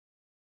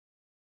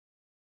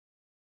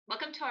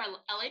Welcome to our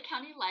LA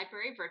County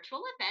Library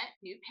virtual event,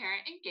 New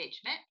Parent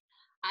Engagement.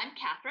 I'm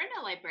Catherine,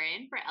 a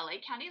librarian for LA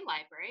County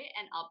Library,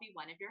 and I'll be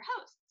one of your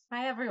hosts.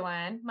 Hi,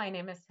 everyone. My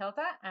name is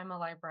Hilda. I'm a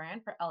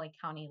librarian for LA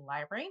County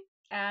Library,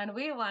 and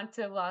we want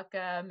to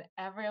welcome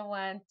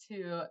everyone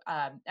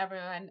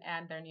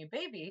and their new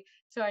baby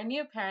to our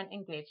new parent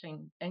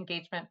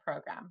engagement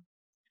program.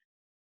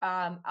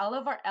 All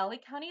of our LA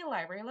County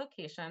Library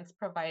locations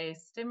provide a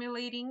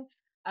stimulating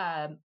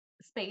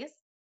space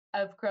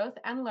of growth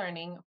and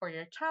learning for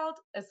your child,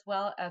 as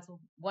well as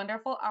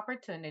wonderful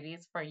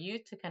opportunities for you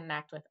to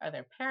connect with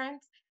other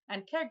parents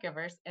and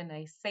caregivers in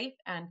a safe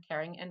and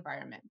caring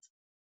environment.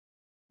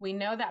 We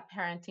know that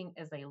parenting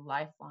is a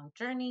lifelong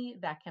journey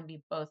that can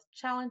be both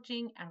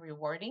challenging and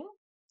rewarding.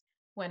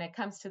 When it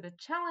comes to the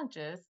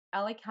challenges,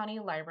 LA County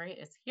Library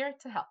is here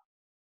to help.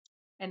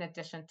 In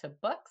addition to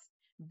books,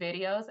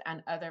 videos,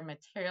 and other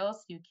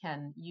materials you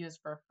can use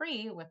for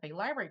free with a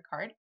library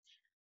card,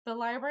 the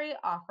library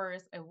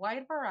offers a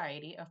wide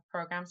variety of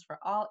programs for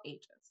all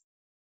ages.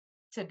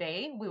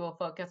 Today, we will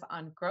focus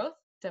on growth,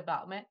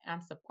 development,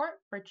 and support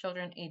for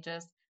children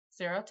ages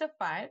 0 to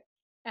 5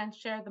 and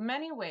share the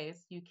many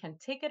ways you can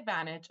take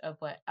advantage of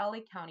what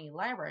LA County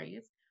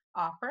Libraries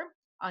offer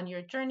on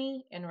your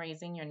journey in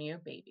raising your new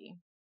baby.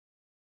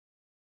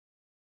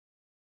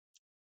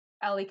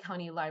 LA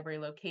County Library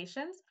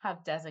locations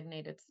have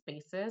designated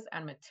spaces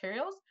and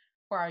materials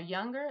for our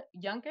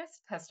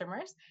youngest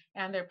customers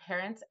and their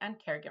parents and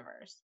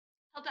caregivers.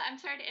 Hilda, I'm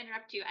sorry to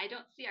interrupt you. I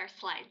don't see our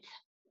slides.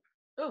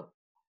 Oh,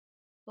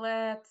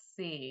 let's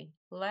see.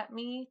 Let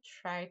me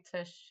try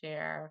to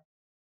share.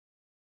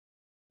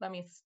 Let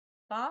me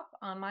stop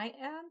on my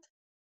end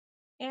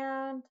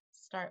and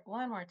start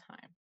one more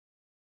time.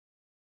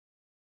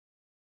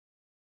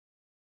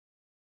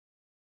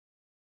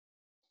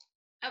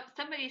 Oh,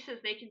 somebody says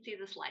they can see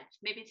the slides.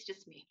 Maybe it's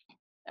just me.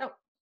 Oh,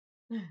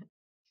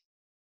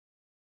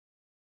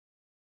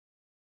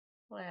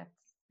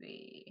 let's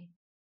see.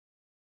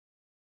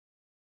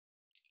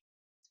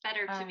 It's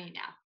better to me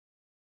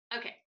now.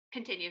 Okay,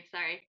 continue.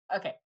 Sorry.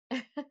 Okay.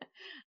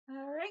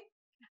 All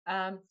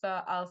right.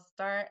 So I'll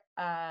start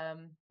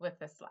with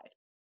this slide.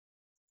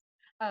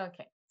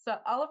 Okay. So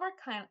all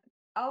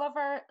of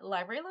our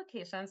library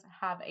locations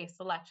have a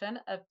selection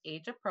of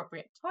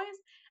age-appropriate toys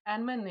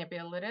and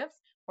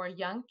manipulatives for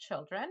young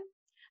children,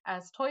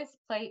 as toys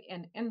play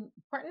an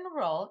important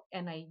role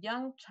in a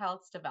young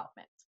child's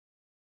development.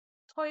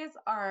 Toys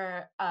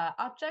are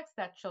objects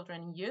that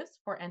children use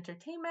for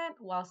entertainment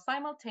while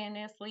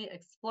simultaneously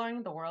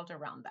exploring the world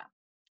around them,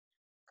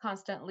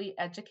 constantly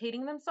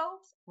educating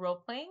themselves,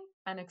 role playing,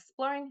 and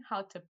exploring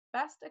how to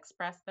best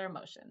express their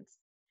emotions.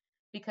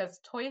 Because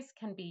toys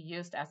can be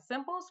used as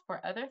symbols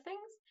for other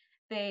things,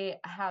 they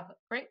have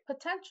great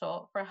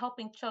potential for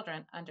helping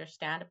children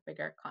understand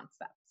bigger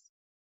concepts.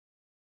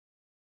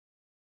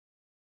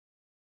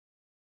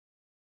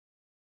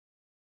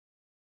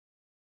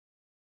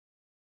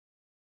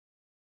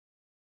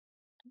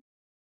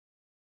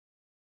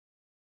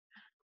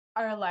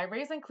 Our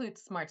libraries include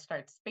Smart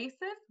Start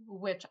spaces,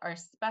 which are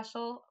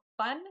special,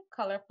 fun,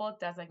 colorful,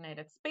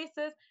 designated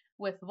spaces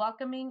with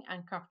welcoming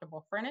and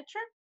comfortable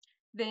furniture.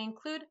 They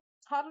include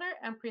toddler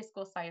and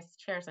preschool sized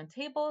chairs and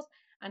tables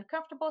and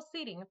comfortable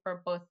seating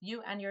for both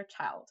you and your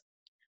child,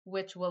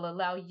 which will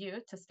allow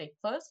you to stay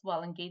close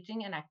while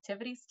engaging in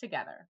activities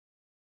together.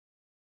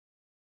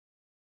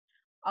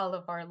 All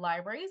of our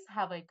libraries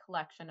have a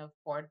collection of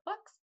board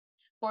books.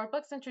 Board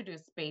books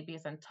introduce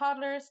babies and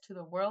toddlers to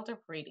the world of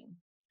reading.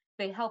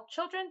 They help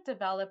children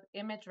develop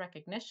image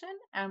recognition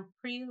and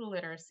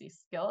pre-literacy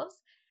skills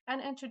and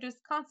introduce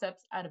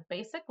concepts at a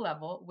basic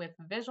level with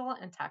visual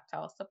and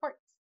tactile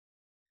supports.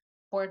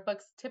 Board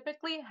books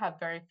typically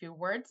have very few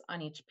words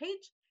on each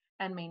page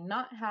and may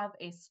not have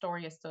a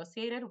story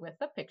associated with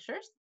the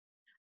pictures.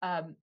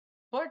 Um,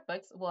 Board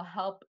books will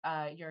help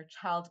your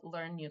child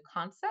learn new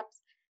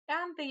concepts,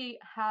 and they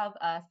have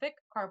thick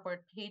cardboard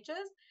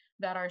pages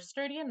that are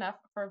sturdy enough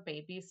for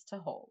babies to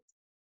hold.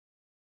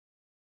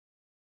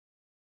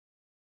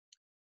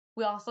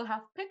 We also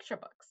have picture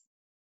books.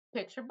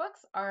 Picture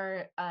books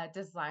are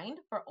designed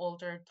for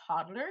older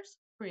toddlers,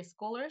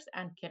 preschoolers,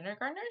 and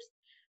kindergartners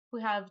who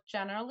have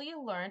generally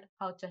learned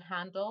how to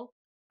handle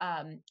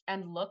and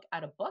look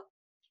at a book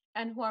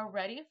and who are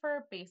ready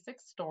for basic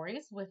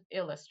stories with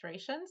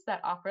illustrations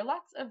that offer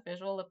lots of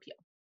visual appeal.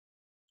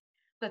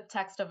 The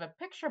text of a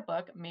picture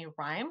book may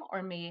rhyme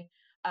or may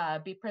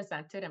be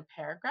presented in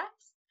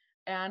paragraphs.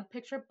 And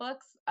picture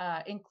books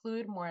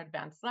include more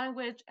advanced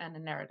language and a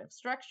narrative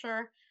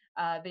structure.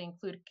 They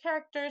include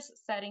characters,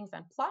 settings,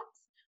 and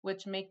plots,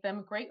 which make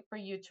them great for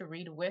you to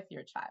read with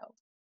your child.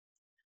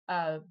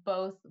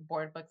 Both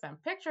board books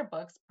and picture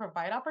books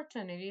provide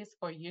opportunities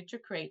for you to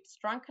create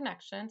strong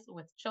connections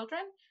with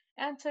children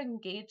and to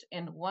engage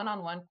in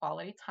one-on-one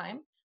quality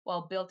time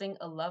while building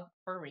a love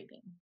for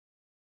reading.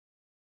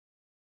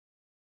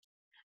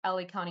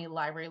 LA County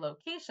Library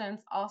locations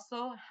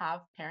also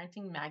have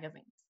parenting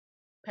magazines.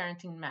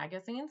 Parenting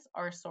magazines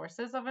are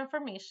sources of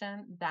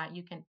information that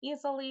you can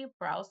easily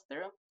browse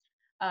through.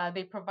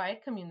 They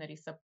provide community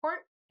support,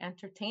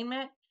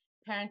 entertainment,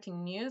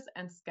 parenting news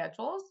and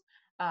schedules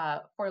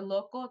for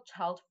local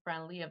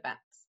child-friendly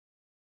events.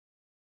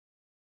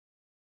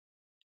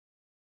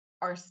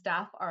 Our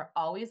staff are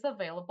always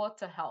available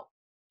to help.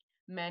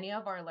 Many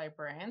of our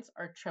librarians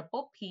are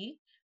P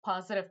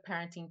Positive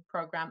Parenting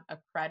Program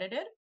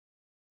accredited.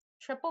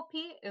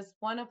 P is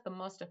one of the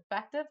most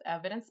effective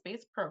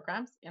evidence-based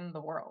programs in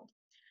the world,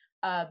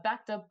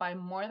 backed up by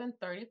more than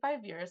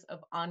 35 years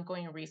of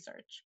ongoing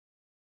research.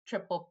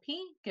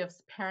 P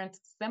gives parents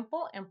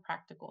simple and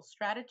practical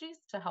strategies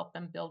to help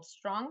them build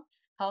strong,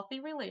 healthy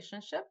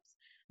relationships,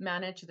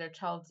 manage their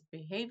child's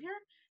behavior,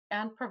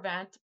 and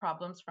prevent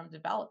problems from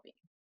developing.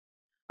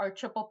 Our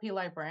P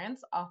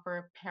librarians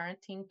offer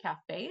parenting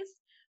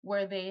cafes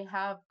where they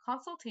have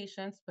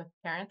consultations with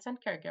parents and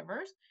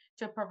caregivers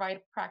to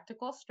provide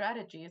practical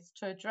strategies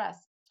to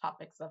address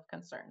topics of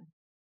concern.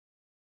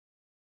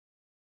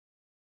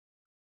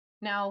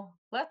 Now,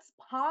 let's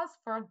pause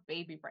for a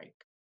baby break.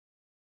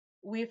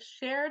 We've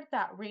shared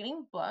that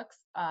reading books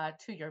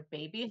to your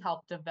baby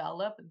help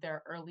develop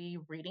their early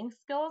reading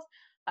skills,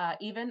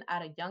 even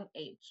at a young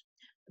age.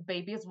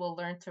 Babies will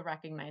learn to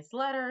recognize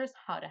letters,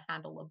 how to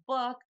handle a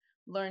book,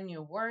 learn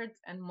new words,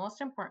 and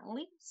most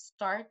importantly,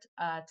 start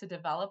to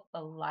develop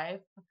a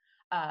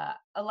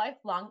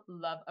lifelong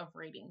love of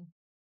reading.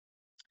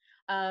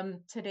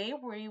 Today,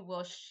 we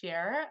will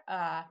share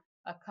a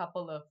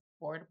couple of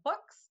board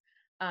books.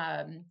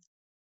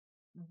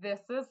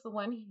 This is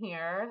one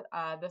here.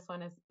 This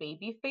one is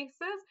Baby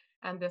Faces,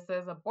 and this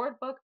is a board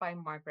book by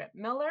Margaret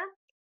Miller.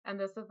 And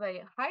this is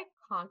a high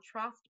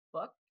contrast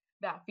book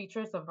that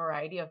features a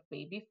variety of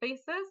baby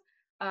faces.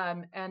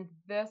 And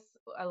this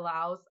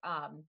allows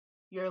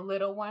your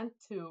little one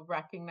to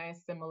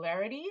recognize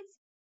similarities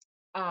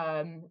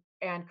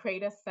and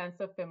create a sense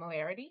of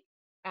familiarity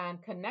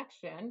and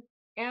connection.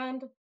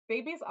 And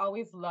babies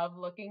always love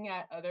looking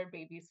at other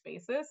babies'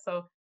 faces.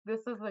 So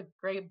this is a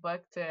great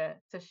book to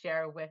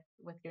share with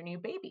your new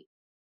baby.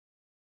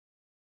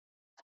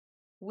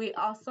 We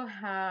also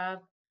have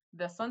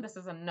this one. This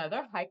is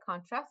another high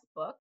contrast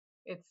book.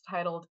 It's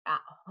titled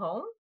At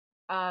Home.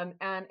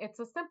 And it's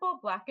a simple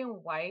black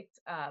and white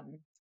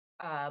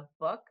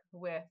book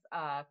with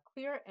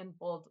clear and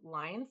bold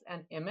lines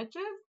and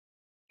images.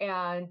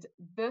 And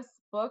this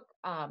book,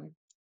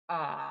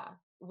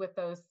 with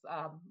those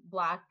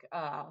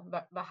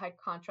the high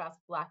contrast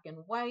black and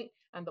white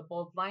and the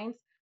bold lines,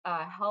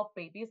 help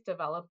babies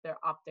develop their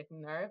optic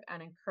nerve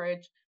and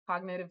encourage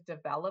cognitive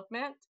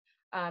development.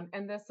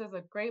 And this is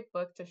a great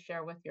book to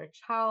share with your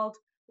child.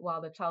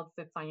 While the child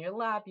sits on your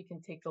lap, you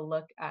can take a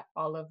look at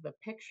all of the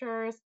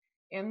pictures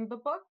in the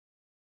book.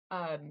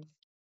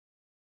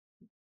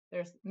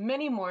 There's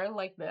many more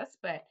like this,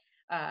 but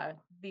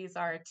these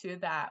are two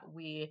that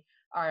we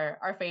are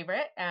our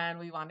favorite and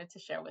we wanted to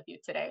share with you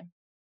today.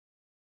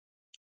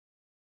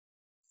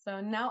 So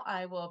now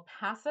I will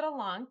pass it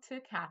along to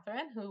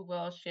Catherine, who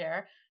will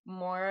share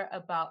more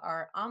about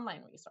our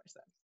online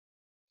resources.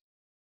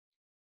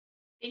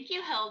 Thank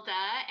you,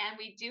 Hilda. And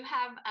we do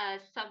have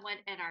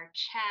someone in our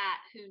chat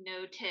who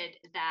noted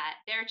that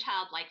their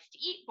child likes to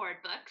eat board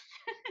books,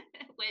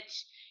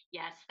 which,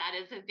 yes, that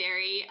is a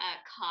very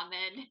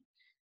common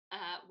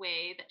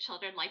way that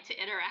children like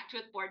to interact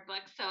with board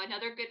books. So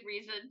another good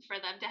reason for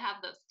them to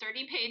have those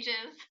sturdy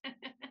pages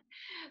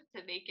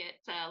to make it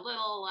a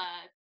little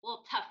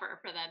tougher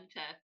for them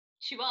to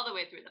chew all the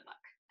way through the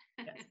book.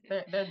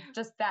 Yes, they're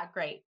just that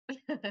great.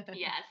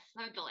 Yes,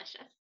 so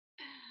delicious.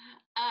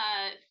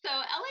 So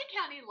LA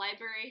County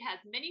Library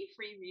has many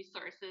free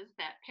resources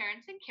that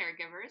parents and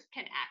caregivers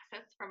can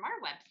access from our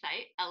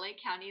website,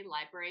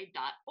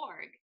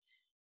 lacountylibrary.org.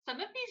 Some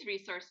of these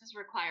resources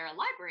require a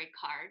library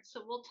card,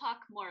 so we'll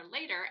talk more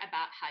later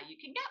about how you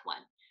can get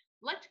one.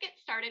 Let's get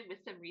started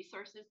with some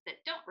resources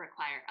that don't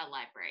require a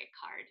library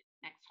card.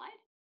 Next slide.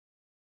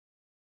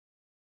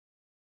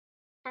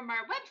 From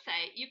our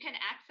website, you can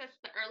access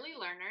the Early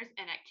Learners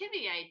and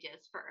Activity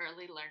Ideas for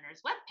Early Learners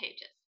web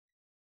pages.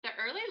 The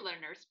Early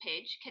Learners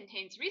page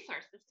contains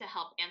resources to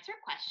help answer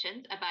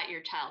questions about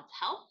your child's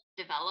health,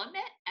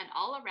 development, and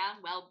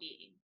all-around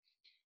well-being.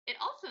 It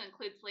also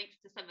includes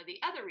links to some of the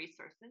other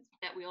resources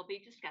that we will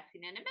be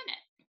discussing in a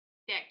minute.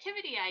 The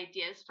Activity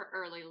Ideas for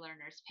Early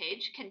Learners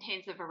page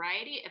contains a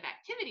variety of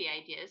activity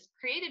ideas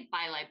created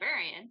by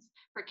librarians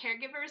for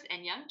caregivers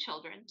and young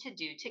children to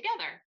do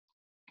together.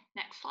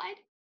 Next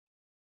slide.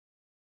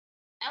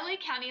 LA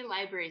County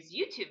Library's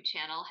YouTube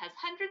channel has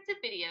hundreds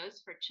of videos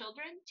for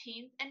children,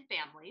 teens, and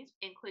families,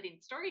 including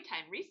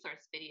storytime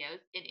resource videos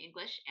in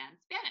English and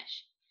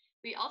Spanish.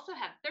 We also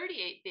have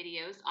 38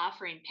 videos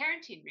offering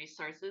parenting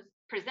resources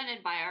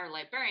presented by our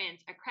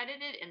librarians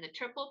accredited in the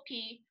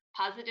P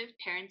Positive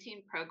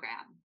Parenting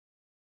Program.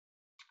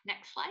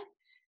 Next slide.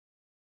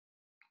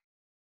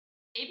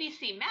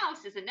 ABC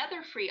Mouse is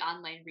another free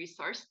online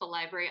resource the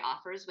library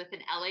offers with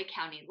an LA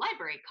County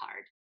Library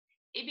card.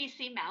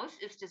 ABC Mouse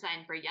is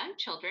designed for young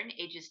children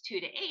ages 2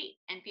 to 8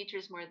 and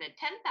features more than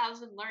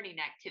 10,000 learning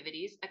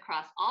activities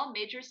across all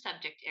major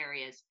subject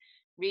areas: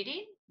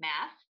 reading,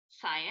 math,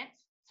 science,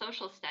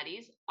 social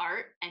studies,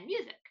 art, and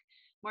music.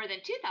 More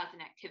than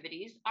 2,000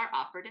 activities are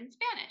offered in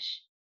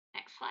Spanish.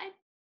 Next slide.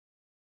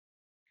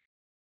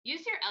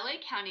 Use your LA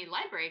County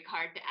Library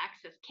card to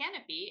access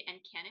Canopy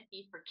and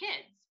Canopy for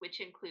Kids,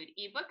 which include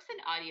ebooks and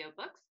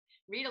audiobooks,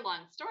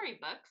 read-along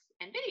storybooks,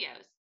 and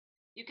videos.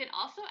 You can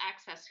also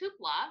access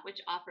Hoopla,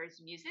 which offers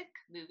music,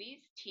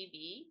 movies,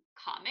 TV,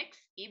 comics,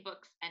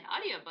 ebooks, and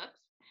audiobooks,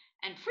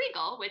 and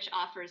Freegal, which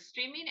offers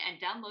streaming and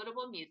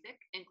downloadable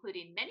music,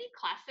 including many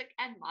classic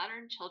and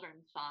modern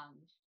children's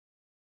songs.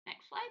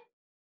 Next slide.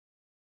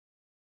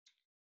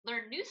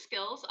 Learn new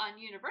skills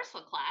on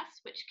Universal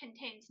Class, which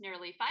contains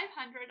nearly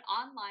 500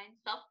 online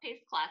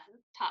self-paced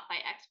classes taught by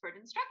expert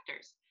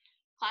instructors.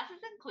 Classes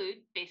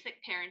include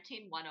Basic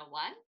Parenting 101,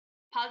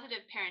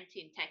 Positive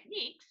Parenting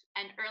Techniques,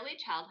 and Early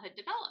Childhood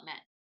Development.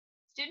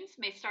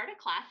 Students may start a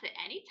class at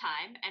any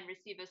time and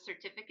receive a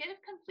certificate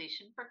of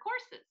completion for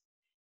courses.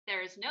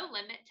 There is no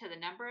limit to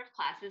the number of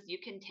classes you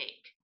can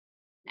take.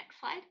 Next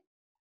slide.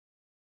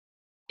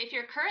 If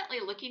you're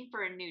currently looking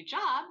for a new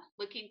job,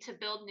 looking to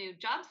build new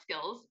job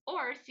skills,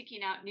 or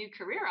seeking out new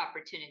career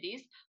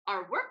opportunities,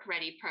 our Work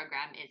Ready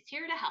program is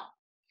here to help.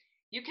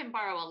 You can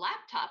borrow a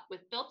laptop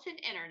with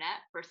built-in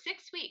internet for 6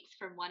 weeks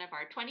from one of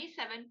our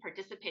 27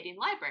 participating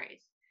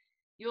libraries.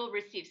 You will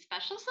receive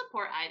special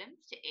support items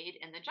to aid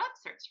in the job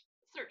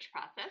search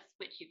process,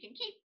 which you can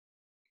keep.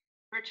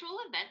 Virtual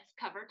events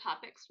cover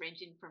topics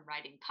ranging from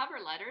writing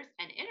cover letters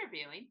and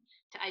interviewing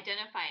to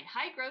identifying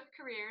high-growth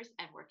careers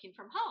and working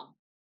from home.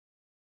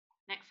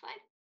 Next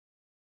slide.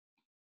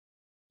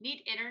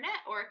 Need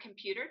internet or a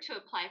computer to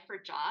apply for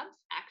jobs,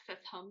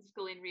 access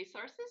homeschooling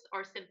resources,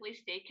 or simply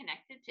stay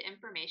connected to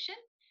information?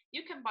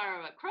 You can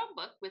borrow a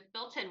Chromebook with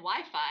built-in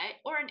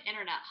Wi-Fi or an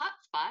internet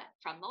hotspot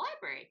from the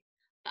library.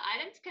 The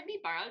items can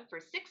be borrowed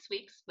for 6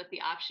 weeks with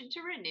the option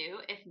to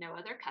renew if no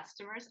other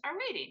customers are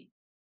waiting.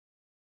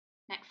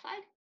 Next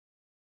slide.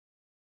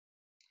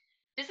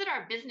 Visit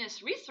our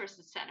Business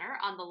Resources Center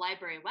on the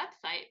library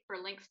website for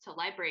links to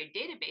library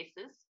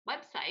databases,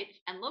 websites,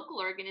 and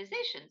local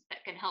organizations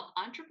that can help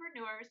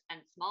entrepreneurs and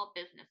small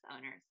business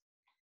owners.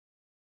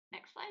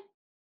 Next slide.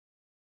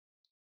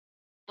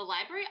 The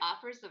library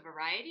offers a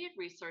variety of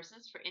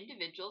resources for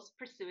individuals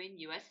pursuing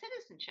U.S.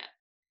 citizenship.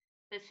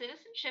 The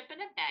Citizenship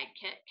in a Bag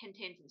Kit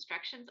contains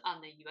instructions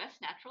on the U.S.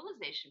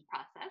 naturalization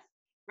process,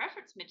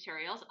 reference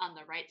materials on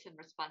the rights and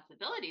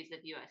responsibilities of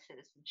U.S.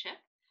 citizenship,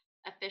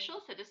 official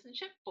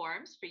citizenship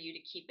forms for you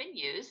to keep and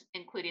use,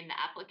 including the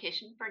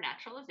application for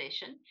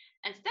naturalization,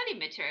 and study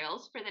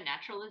materials for the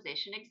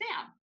naturalization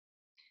exam.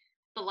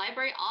 The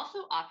library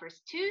also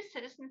offers 2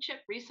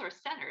 citizenship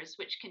resource centers,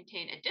 which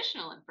contain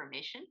additional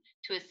information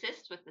to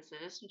assist with the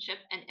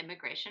citizenship and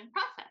immigration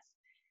process.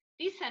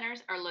 These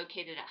centers are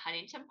located at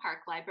Huntington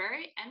Park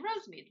Library and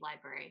Rosemead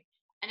Library,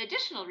 and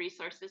additional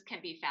resources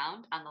can be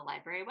found on the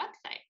library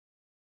website.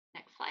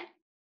 Next slide.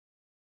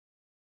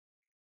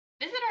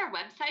 Visit our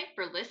website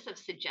for lists of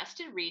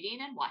suggested reading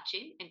and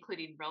watching,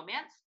 including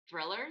romance,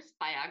 thrillers,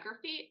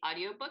 biography,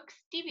 audiobooks,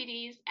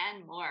 DVDs,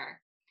 and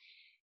more.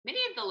 Many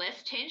of the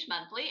lists change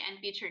monthly and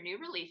feature new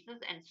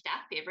releases and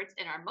staff favorites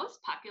in our most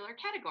popular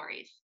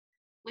categories.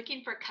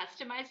 Looking for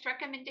customized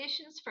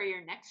recommendations for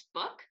your next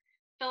book?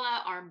 Fill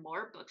out our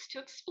More Books to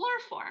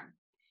Explore form.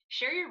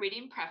 Share your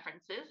reading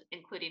preferences,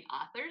 including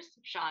authors,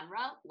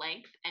 genre,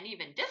 length, and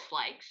even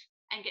dislikes,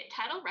 and get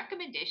title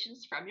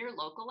recommendations from your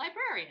local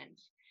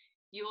librarians.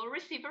 You will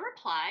receive a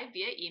reply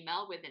via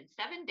email within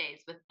 7 days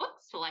with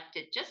books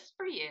selected just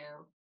for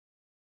you.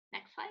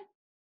 Next slide.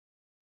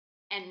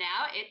 And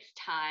now it's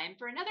time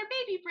for another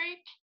baby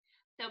break.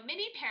 So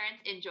many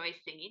parents enjoy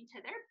singing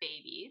to their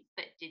babies,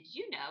 but did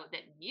you know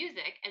that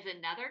music is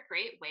another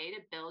great way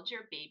to build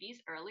your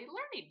baby's early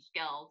learning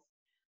skills?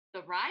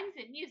 The rhymes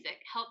in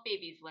music help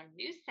babies learn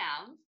new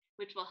sounds,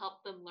 which will help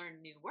them learn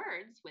new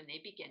words when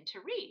they begin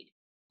to read.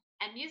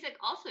 And music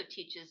also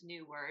teaches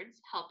new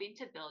words, helping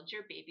to build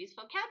your baby's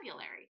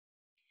vocabulary.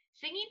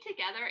 Singing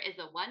together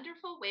is a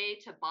wonderful way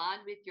to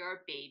bond with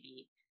your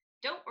baby.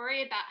 Don't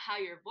worry about how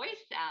your voice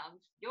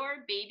sounds.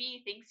 Your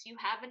baby thinks you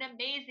have an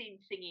amazing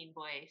singing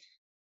voice.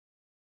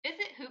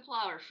 Visit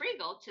Hoopla or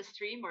Freegal to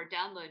stream or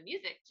download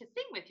music to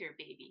sing with your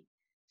baby.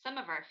 Some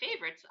of our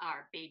favorites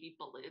are Baby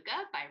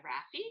Beluga by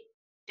Raffi,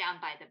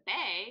 Down by the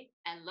Bay,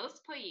 and Los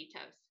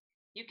Pollitos.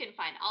 You can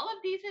find all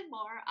of these and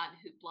more on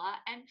Hoopla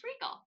and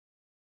Freegal.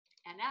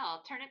 And now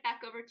I'll turn it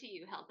back over to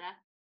you, Hilda.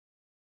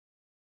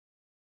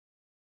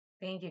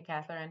 Thank you,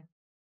 Catherine.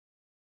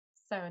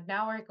 So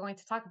now we're going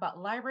to talk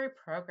about library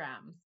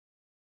programs.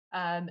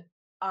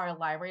 Our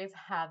libraries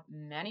have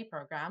many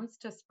programs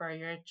to spur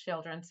your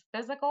children's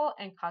physical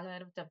and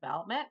cognitive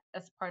development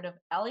as part of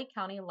LA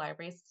County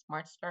Library's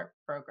Smart Start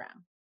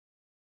program.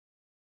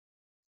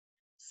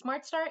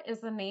 Smart Start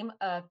is the name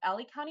of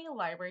LA County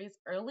Library's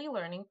early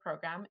learning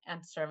program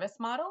and service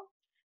model,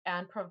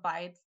 and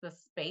provides the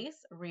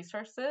space,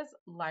 resources,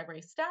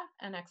 library staff,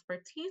 and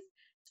expertise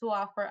to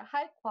offer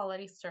high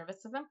quality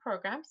services and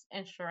programs,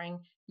 ensuring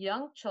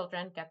young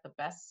children get the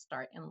best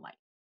start in life.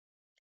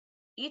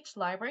 Each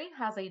library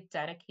has a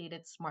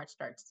dedicated Smart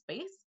Start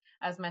space,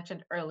 as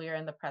mentioned earlier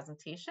in the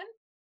presentation,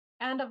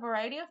 and a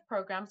variety of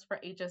programs for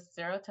ages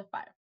 0 to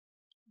 5.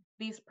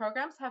 These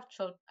programs have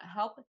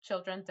help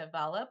children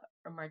develop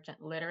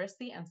emergent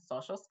literacy and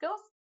social skills.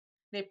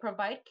 They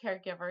provide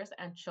caregivers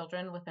and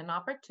children with an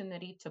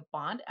opportunity to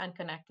bond and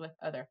connect with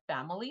other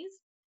families.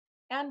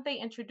 And they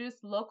introduce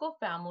local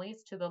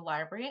families to the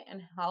library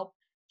and help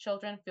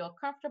children feel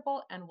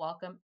comfortable and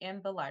welcome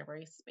in the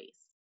library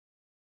space.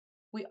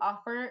 We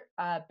offer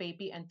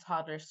baby and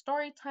toddler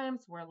story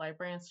times where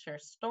librarians share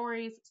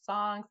stories,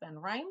 songs,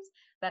 and rhymes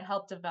that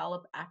help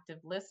develop active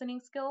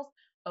listening skills,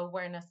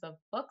 awareness of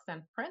books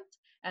and print,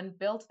 and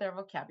build their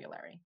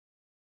vocabulary.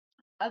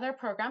 Other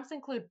programs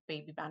include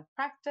baby band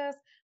practice,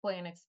 play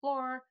and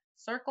explore,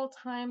 circle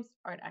times,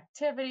 art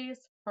activities,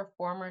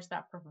 performers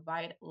that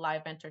provide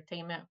live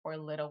entertainment for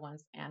little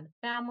ones and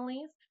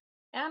families,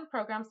 and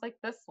programs like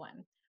this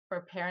one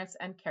for parents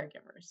and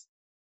caregivers.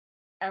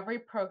 Every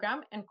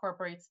program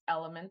incorporates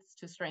elements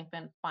to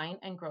strengthen fine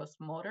and gross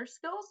motor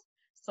skills,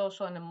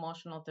 social and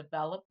emotional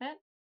development,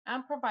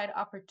 and provide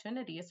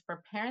opportunities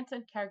for parents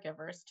and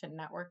caregivers to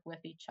network with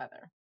each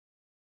other.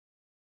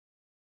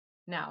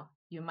 Now,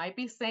 you might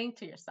be saying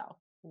to yourself,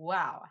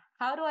 wow,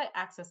 how do I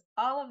access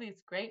all of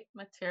these great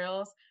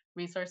materials,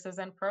 resources,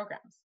 and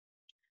programs?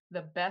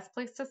 The best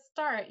place to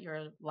start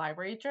your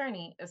library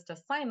journey is to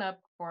sign up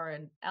for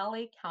an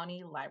LA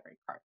County Library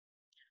Card.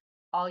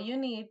 All you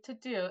need to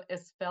do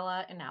is fill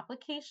out an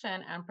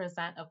application and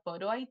present a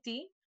photo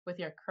ID with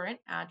your current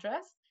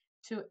address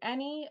to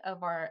any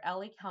of our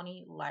LA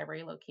County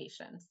Library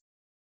locations.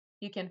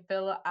 You can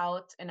fill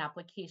out an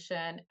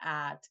application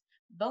at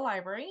the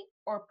library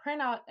or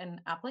print out an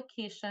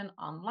application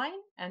online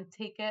and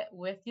take it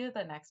with you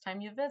the next time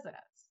you visit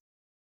us.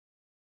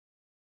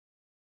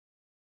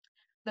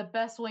 The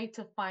best way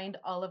to find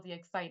all of the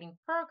exciting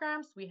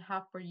programs we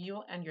have for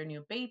you and your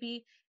new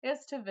baby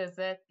is to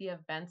visit the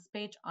events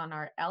page on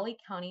our LA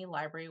County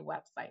Library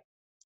website.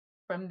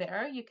 From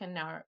there, you can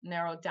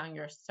narrow down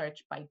your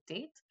search by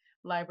date,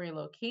 library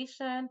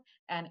location,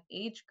 and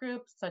age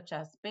groups such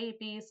as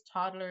babies,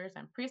 toddlers,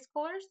 and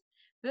preschoolers.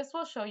 This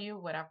will show you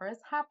whatever is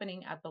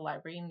happening at the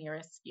library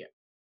nearest you.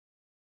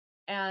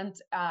 And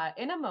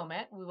in a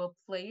moment, we will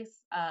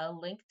place a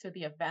link to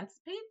the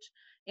events page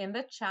in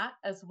the chat,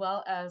 as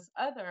well as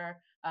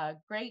other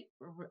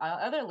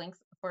other links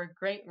for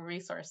great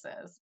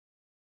resources.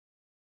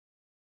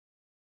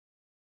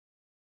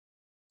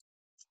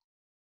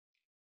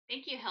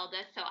 Thank you,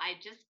 Hilda. So I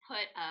just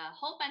put a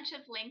whole bunch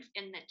of links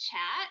in the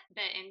chat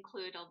that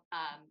include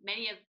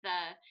many of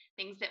the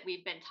things that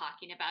we've been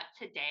talking about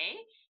today.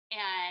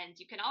 And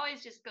you can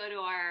always just go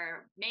to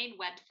our main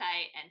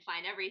website and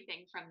find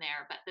everything from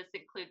there, but this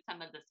includes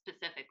some of the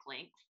specific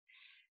links.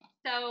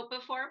 So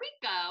before we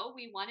go,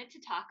 we wanted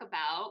to talk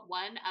about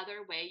one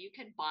other way you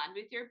can bond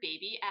with your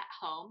baby at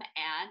home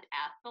and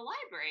at the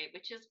library,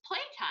 which is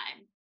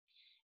playtime.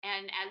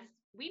 And as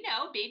we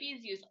know,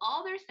 babies use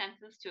all their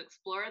senses to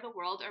explore the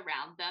world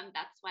around them.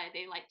 That's why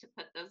they like to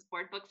put those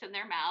board books in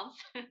their mouths.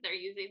 They're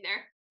using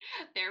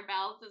their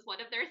mouths as one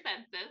of their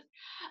senses.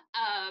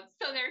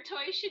 So their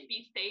toys should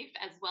be safe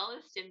as well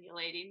as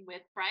stimulating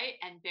with bright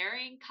and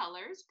varying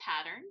colors,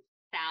 patterns,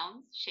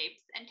 sounds,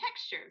 shapes, and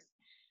textures.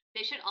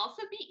 They should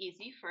also be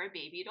easy for a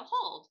baby to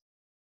hold.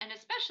 And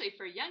especially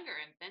for younger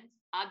infants,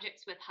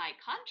 objects with high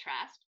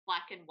contrast,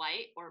 black and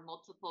white, or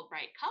multiple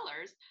bright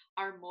colors,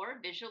 are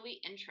more visually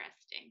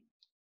interesting.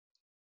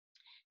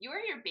 You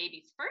are your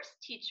baby's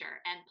first teacher,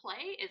 and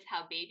play is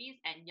how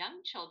babies and young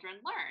children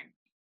learn.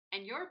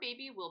 And your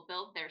baby will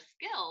build their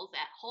skills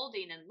at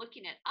holding and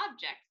looking at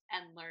objects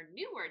and learn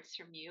new words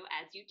from you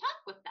as you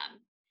talk with them.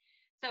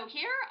 So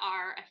here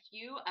are a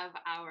few of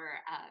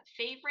our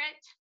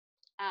favorite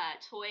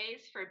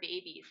toys for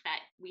babies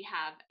that we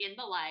have in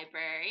the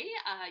library.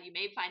 You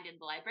may find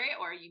in the library,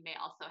 or you may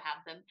also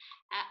have them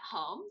at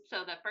home.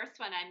 So the first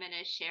one I'm going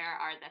to share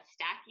are the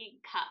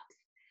stacking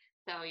cups.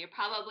 So you're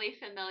probably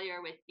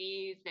familiar with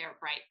these. They're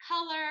bright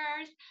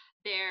colors.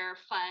 They're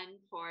fun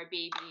for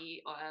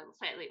baby or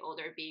slightly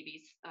older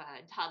babies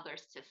and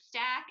toddlers to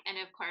stack. And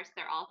of course,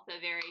 they're also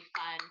very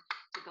fun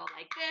to go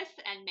like this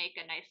and make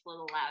a nice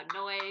little loud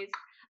noise.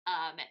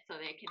 So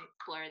they can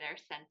explore their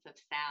sense of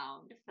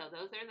sound. So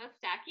those are the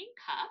stacking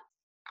cups.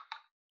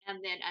 And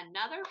then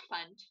another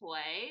fun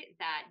toy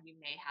that you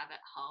may have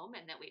at home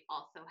and that we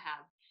also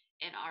have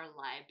in our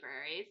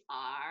libraries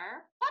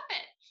are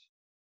puppets.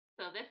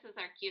 So this is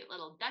our cute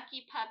little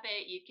ducky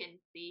puppet. You can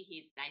see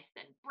he's nice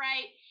and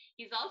bright.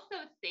 He's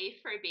also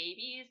safe for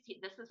babies.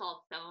 This is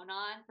all sewn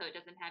on, so it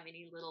doesn't have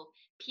any little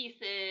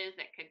pieces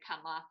that could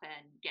come off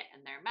and get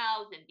in their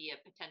mouths and be a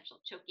potential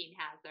choking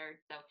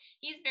hazard. So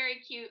he's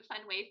very cute,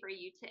 fun way for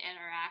you to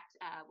interact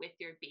with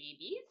your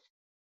babies.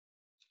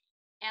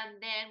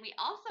 And then we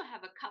also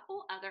have a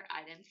couple other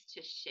items to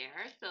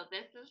share. So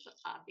this is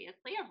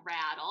obviously a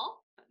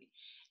rattle.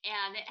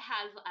 And it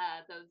has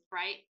those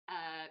bright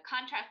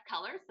contrast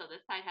colors. So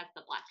this side has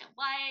the black and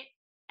white.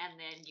 And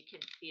then you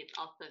can see it's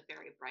also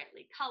very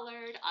brightly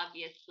colored.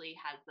 Obviously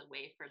has a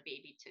way for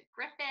baby to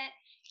grip it.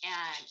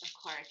 And of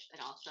course,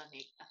 it also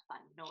makes a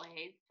fun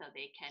noise so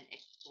they can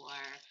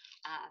explore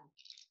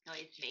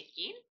noise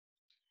making.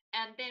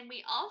 And then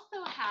we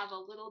also have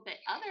a little bit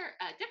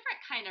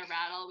different kind of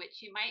rattle, which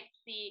you might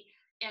see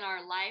in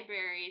our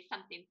library,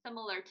 something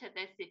similar to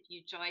this if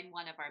you join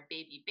one of our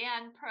baby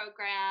band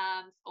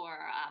programs, or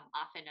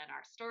often in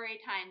our story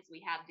times,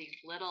 we have these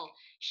little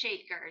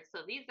shakers.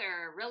 So these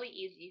are really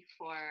easy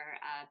for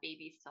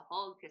babies to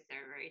hold because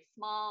they're very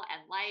small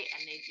and light,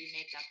 and they do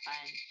make a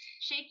fun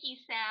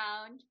shaky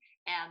sound.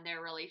 And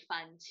they're really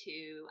fun to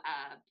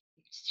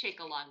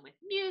shake along with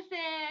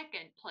music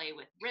and play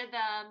with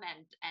rhythm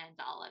and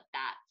all of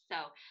that.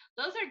 So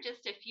those are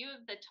just a few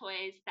of the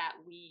toys that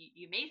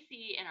you may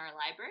see in our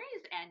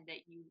libraries and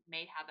that you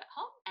may have at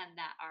home and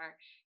that are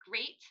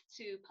great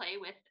to play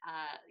with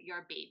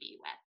your baby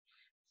with.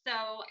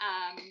 So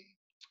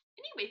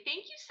anyway,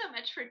 thank you so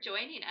much for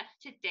joining us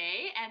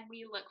today, and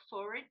we look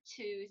forward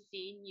to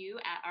seeing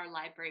you at our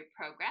library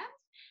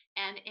programs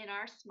and in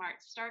our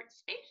Smart Start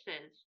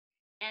spaces.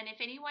 And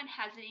if anyone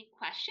has any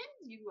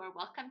questions, you are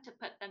welcome to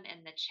put them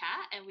in the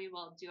chat and we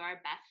will do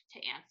our best to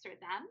answer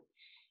them.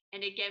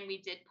 And again, we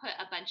did put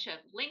a bunch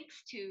of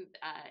links to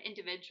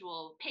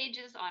individual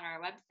pages on our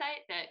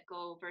website that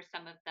go over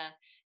some of the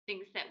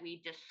things that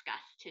we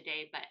discussed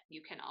today, but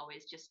you can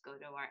always just go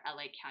to our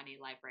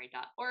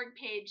lacountylibrary.org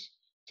page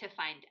to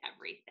find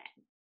everything.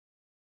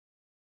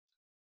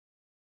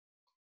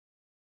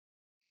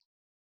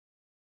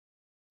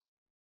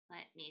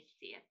 Let me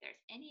see if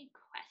there's any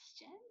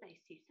questions. I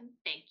see some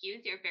thank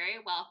yous. You're very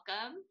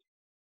welcome.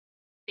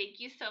 Thank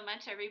you so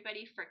much,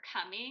 everybody, for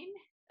coming.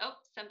 Oh,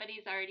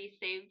 somebody's already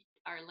saved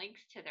our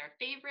links to their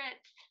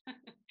favorites.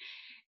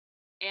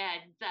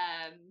 And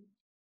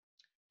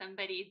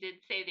somebody did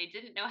say they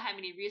didn't know how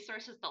many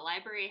resources the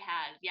library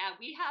has. Yeah,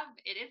 we have.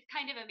 It is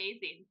kind of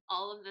amazing,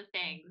 all of the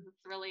things.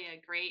 It's really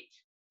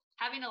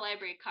having a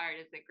library card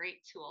is a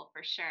great tool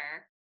for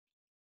sure.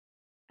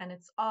 And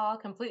it's all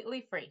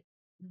completely free.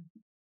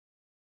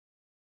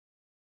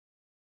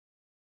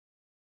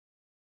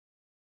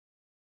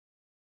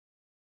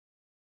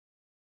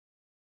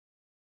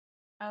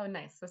 Oh,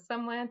 nice. So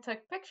someone took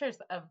pictures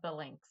of the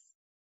links.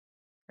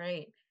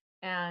 Great.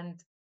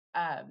 And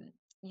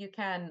you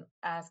can,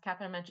 as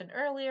Catherine mentioned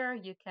earlier,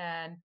 you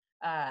can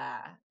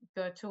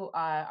go to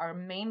our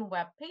main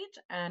webpage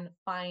and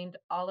find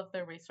all of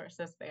the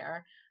resources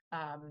there.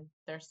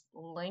 There's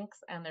links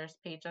and there's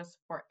pages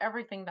for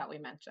everything that we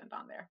mentioned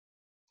on there.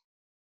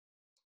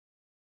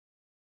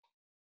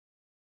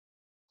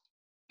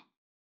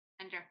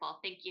 Wonderful.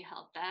 Thank you,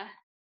 Hilda.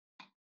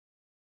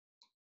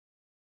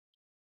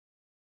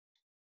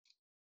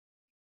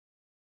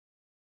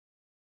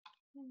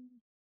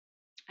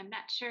 I'm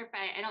not sure if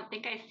I don't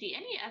think I see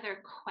any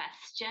other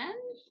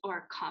questions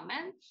or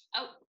comments.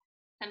 Oh,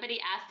 somebody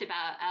asked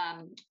about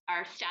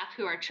our staff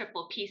who are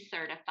triple P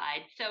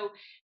certified. So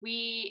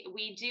we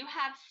do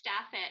have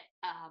staff at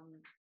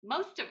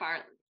most of our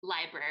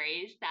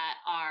libraries that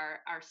are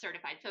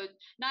certified. So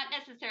not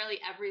necessarily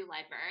every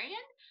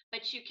librarian,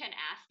 but you can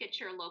ask at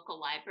your local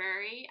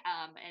library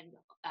and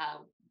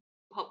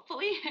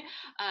hopefully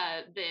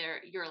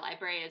your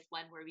library is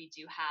one where we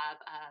do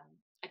have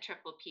a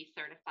triple P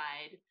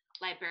certified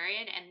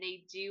librarian, and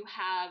they do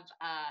have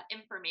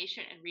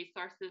information and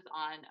resources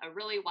on a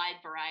really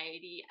wide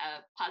variety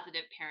of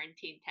positive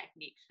parenting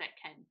techniques that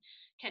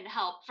can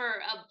help for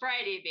a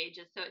variety of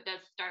ages. So it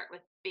does start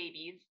with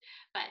babies,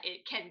 but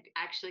it can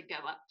actually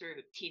go up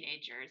through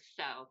teenagers.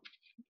 So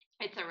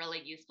it's a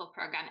really useful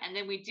program. And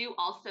then we do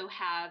also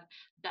have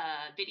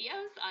the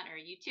videos on our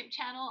YouTube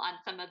channel on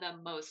some of the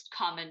most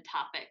common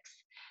topics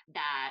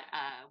that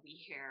we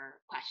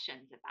hear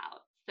questions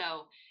about.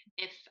 So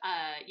if,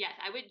 yes,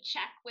 I would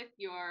check with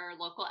your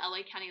local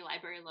LA County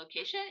Library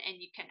location and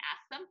you can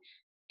ask them.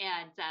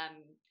 And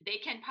they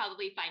can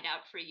probably find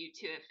out for you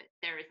too if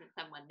there isn't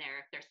someone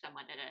there, if there's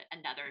someone at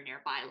another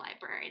nearby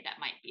library that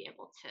might be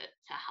able to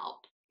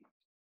help.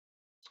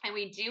 And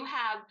we do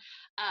have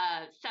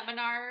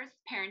seminars,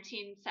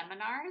 parenting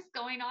seminars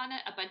going on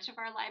at a bunch of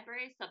our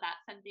libraries. So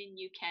that's something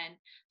you can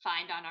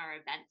find on our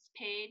events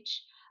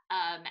page,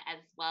 as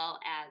well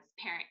as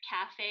parent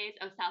cafes.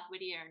 Oh, South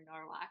Whittier and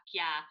Norwalk.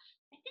 Yeah,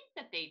 I think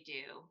that they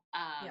do.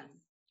 Yes.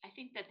 I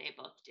think that they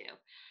both do.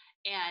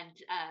 And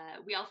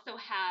we also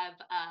have,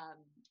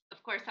 of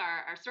course,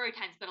 our story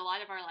times, but a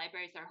lot of our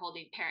libraries are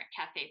holding parent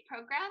cafe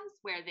programs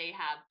where they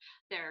have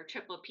their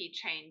triple P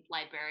trained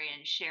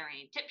librarians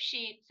sharing tip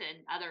sheets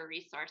and other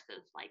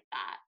resources like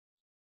that.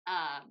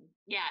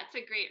 Yeah, it's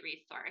a great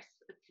resource.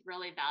 It's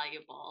really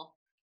valuable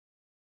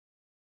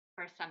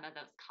for some of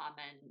those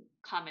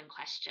common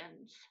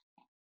questions.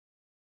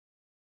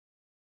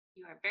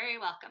 You are very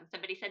welcome.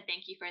 Somebody said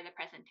thank you for the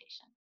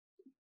presentation.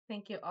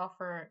 Thank you all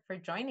for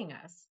joining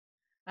us.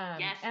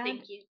 Yes,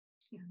 thank you.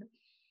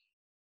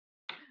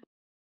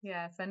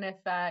 Yes, and if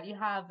you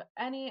have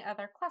any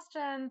other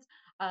questions,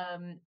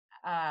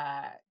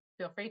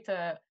 feel free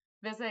to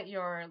visit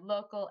your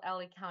local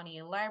LA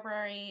County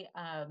Library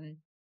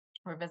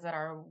or visit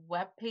our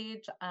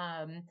webpage,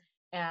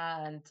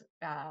 and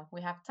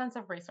we have tons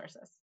of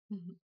resources.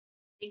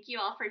 Thank you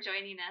all for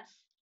joining us.